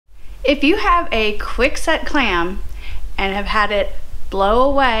If you have a quick set clam and have had it blow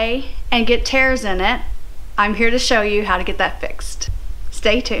away and get tears in it, I'm here to show you how to get that fixed.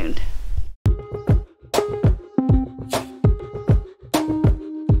 Stay tuned.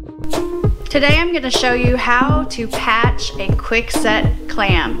 Today I'm going to show you how to patch a quick set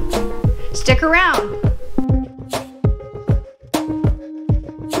clam. Stick around.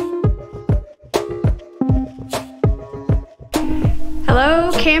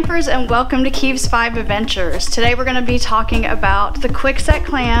 Hello campers and welcome to Keeves 5 Adventures. Today we're going to be talking about the quick set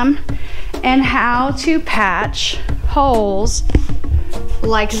clam and how to patch holes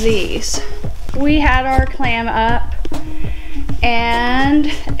like these. We had our clam up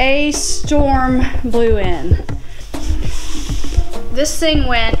and a storm blew in. This thing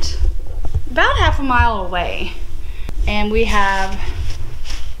went about half a mile away and we have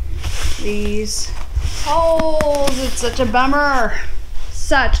these holes. It's such a bummer.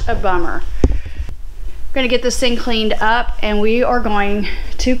 Such a bummer. We're going to get this thing cleaned up and we are going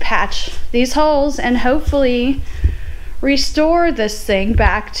to patch these holes and hopefully restore this thing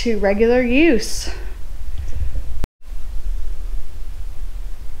back to regular use.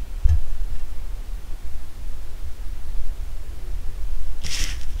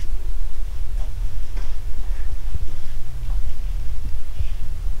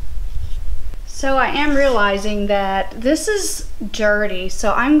 So I am realizing that this is dirty,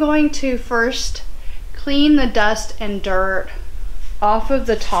 so I'm going to first clean the dust and dirt off of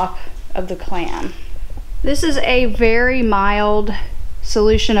the top of the clam. This is a very mild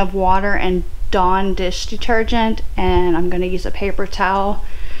solution of water and Dawn dish detergent, and I'm going to use a paper towel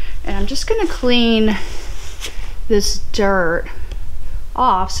and I'm just going to clean this dirt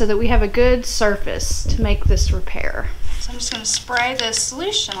off so that we have a good surface to make this repair. So I'm just going to spray this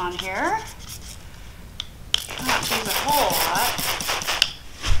solution on here. Not use a whole lot.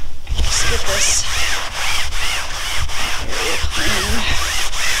 Just get this area clean.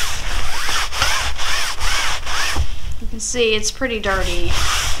 You can see it's pretty dirty.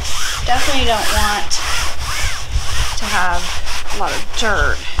 Definitely don't want to have a lot of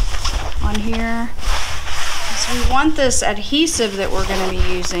dirt on here. So we want this adhesive that we're going to be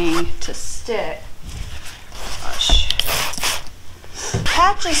using to stick. Gosh. The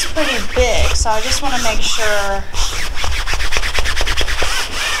patch is pretty big, so I just want to make sure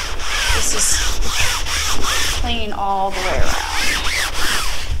this is clean all the way around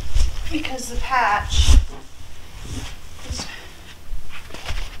because the patch is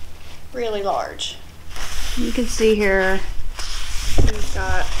really large. You can see here we've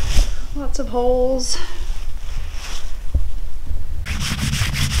got lots of holes.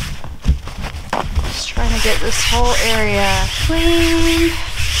 Trying to get this whole area cleaned,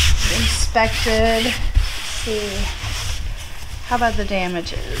 inspected, see how about the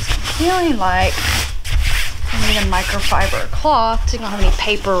damages. I'm feeling like I need a microfiber cloth to not have any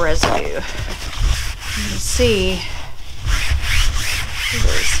paper residue. You can see it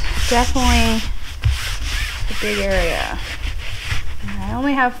is definitely a big area. And I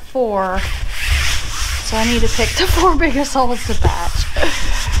only have 4, so I need to pick the 4 biggest holes to patch.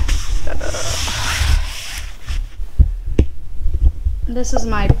 This is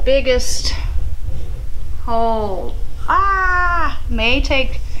my biggest hole. May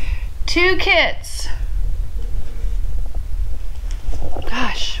take 2 kits.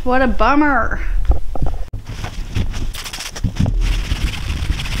 Gosh, what a bummer.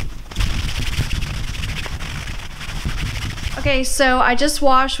 Okay, so I just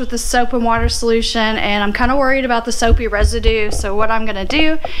washed with the soap and water solution and I'm kind of worried about the soapy residue. So what I'm gonna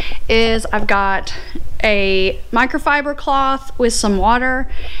do is I've got a microfiber cloth with some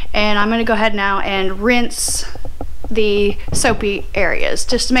water and I'm gonna go ahead now and rinse the soapy areas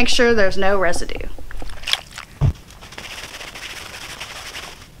just to make sure there's no residue.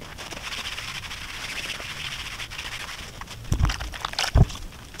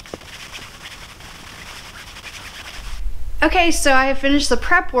 Okay, so I have finished the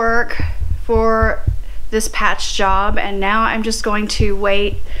prep work for this patch job and now I'm just going to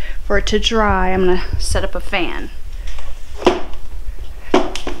wait for it to dry. I'm going to set up a fan.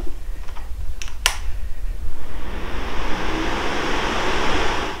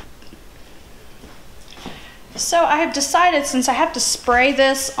 So I have decided, since I have to spray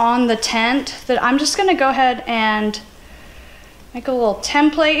this on the tent, that I'm just going to go ahead and make a little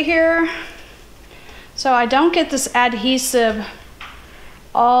template here so I don't get this adhesive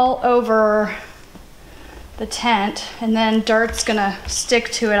all over the tent and then dirt's gonna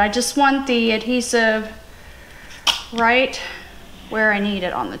stick to it. I just want the adhesive right where I need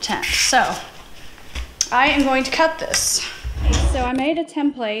it on the tent. So I am going to cut this. So I made a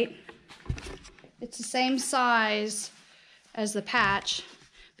template It's the same size as the patch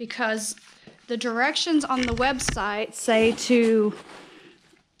because the directions on the website say to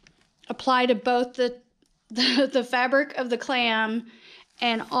apply to both the fabric of the clam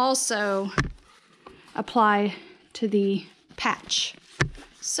and also apply to the patch.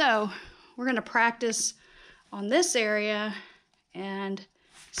 So we're going to practice on this area and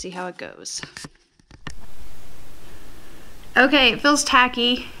see how it goes. Okay, it feels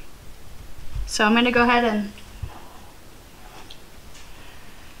tacky, so I'm going to go ahead and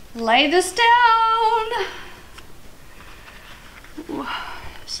lay this down. Ooh,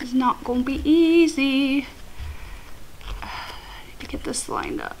 this is not going to be easy. I need to get this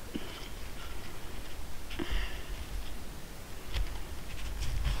lined up.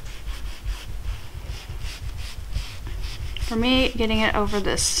 For me, getting it over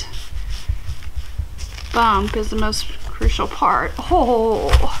this bump is the most crucial part.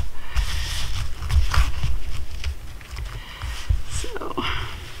 Oh! So,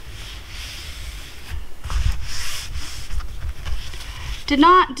 did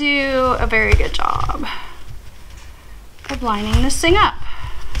not do a very good job of lining this thing up,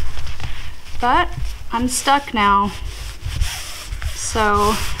 but I'm stuck now.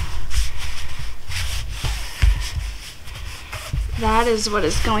 So that is what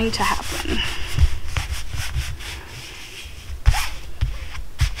is going to happen.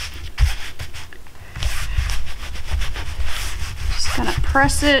 Just gonna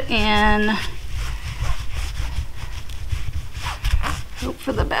press it in. Hope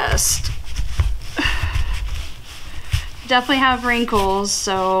for the best. Definitely have wrinkles,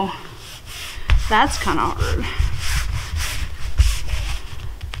 so that's kind of hard.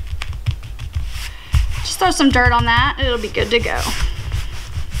 Just throw some dirt on that, it'll be good to go.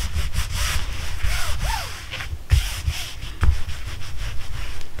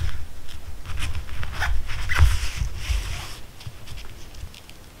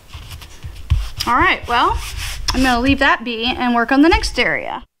 All right, well, I'm gonna leave that be and work on the next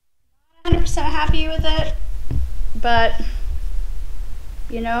area. 100% happy with it, but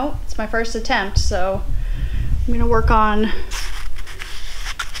you know, it's my first attempt, so I'm gonna work on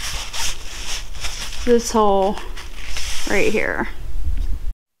this hole right here.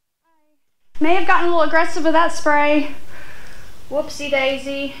 May have gotten a little aggressive with that spray. Whoopsie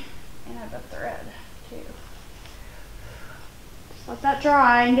daisy. And I have a thread too. Just let that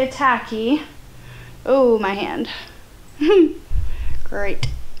dry and get tacky. Oh, my hand. Great.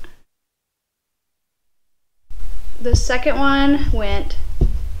 The second one went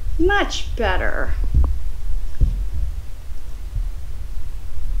much better.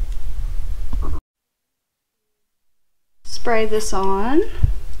 Spray this on.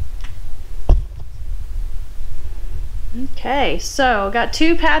 Okay, so got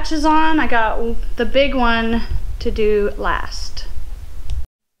two patches on. I got the big one to do last.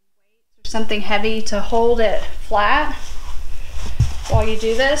 Something heavy to hold it flat while you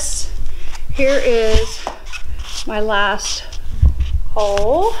do this. Here is my last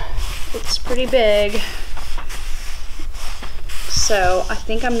hole. It's pretty big, so I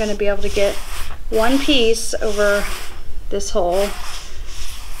think I'm going to be able to get one piece over this hole,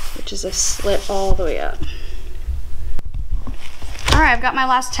 which is a slit all the way up. Alright, I've got my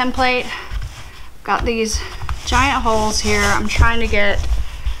last template. Got these giant holes here. I'm trying to get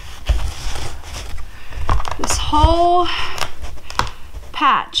this whole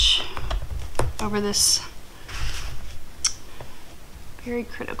patch over this. Very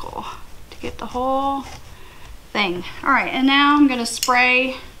critical to get the whole thing. Alright, and now I'm going to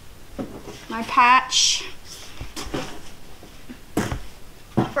spray my patch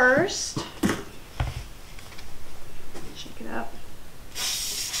first. Shake it up.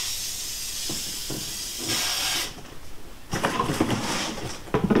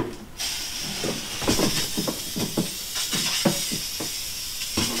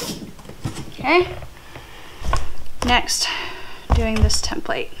 Okay. Next, doing this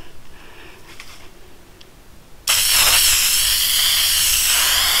template.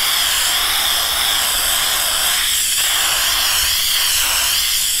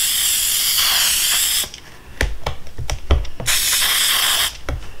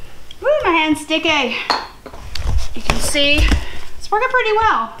 My hand's sticky. You can see it's working pretty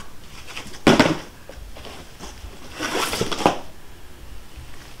well.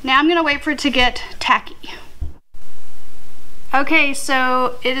 Now I'm gonna wait for it to get tacky. Okay,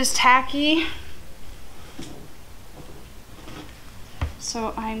 so it is tacky.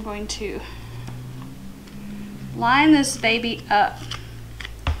 So I'm going to line this baby up.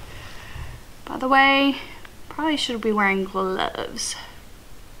 By the way, probably should be wearing gloves.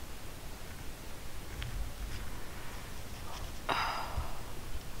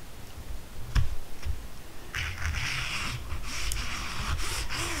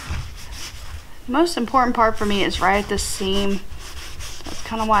 most important part for me is right at the seam. That's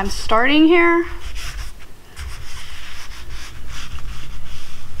kind of why I'm starting here.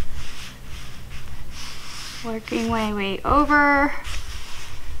 Working my way over.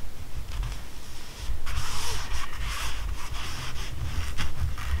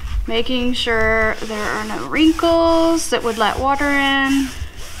 Making sure there are no wrinkles that would let water in.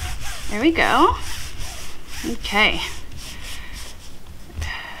 There we go. Okay.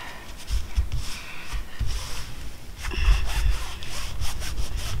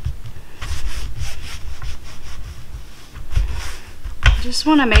 Just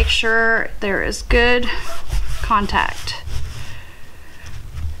want to make sure there is good contact.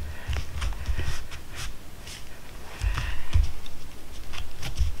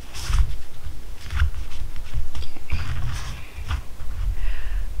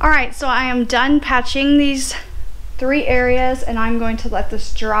 Alright, so I am done patching these 3 areas, and I'm going to let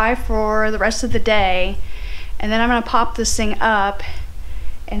this dry for the rest of the day, and then I'm going to pop this thing up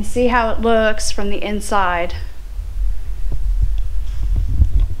and see how it looks from the inside.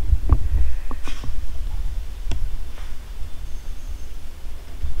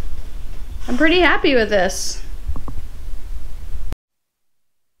 I'm pretty happy with this.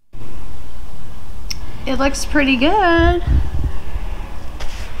 It looks pretty good.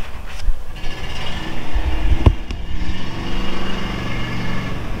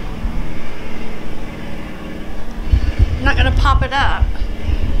 I'm not gonna pop it up,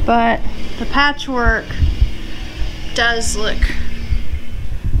 but the patchwork does look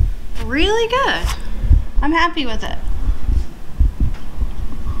really good. I'm happy with it.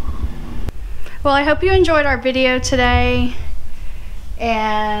 Well, I hope you enjoyed our video today,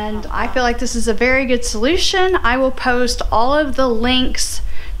 and I feel like this is a very good solution. I will post all of the links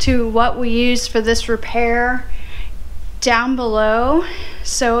to what we used for this repair down below.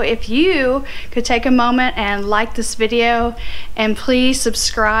 So if you could take a moment and like this video, and please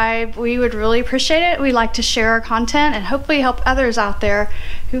subscribe, we would really appreciate it. We like to share our content and hopefully help others out there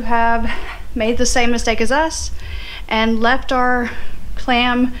who have made the same mistake as us and left our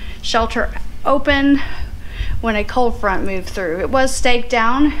clam shelter open when a cold front moved through. It was staked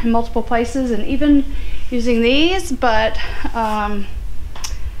down in multiple places, and even using these, but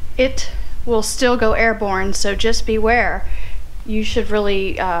it will still go airborne, so just beware. You should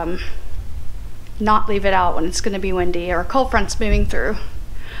really not leave it out when it's going to be windy or a cold front's moving through.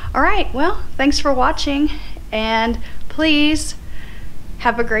 Alright, well, thanks for watching, and please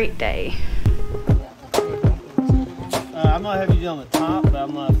have a great day. I'm going to have you do on the top, but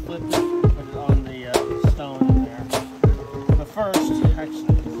I'm going to flip it, put it on the stone in there. But first, actually,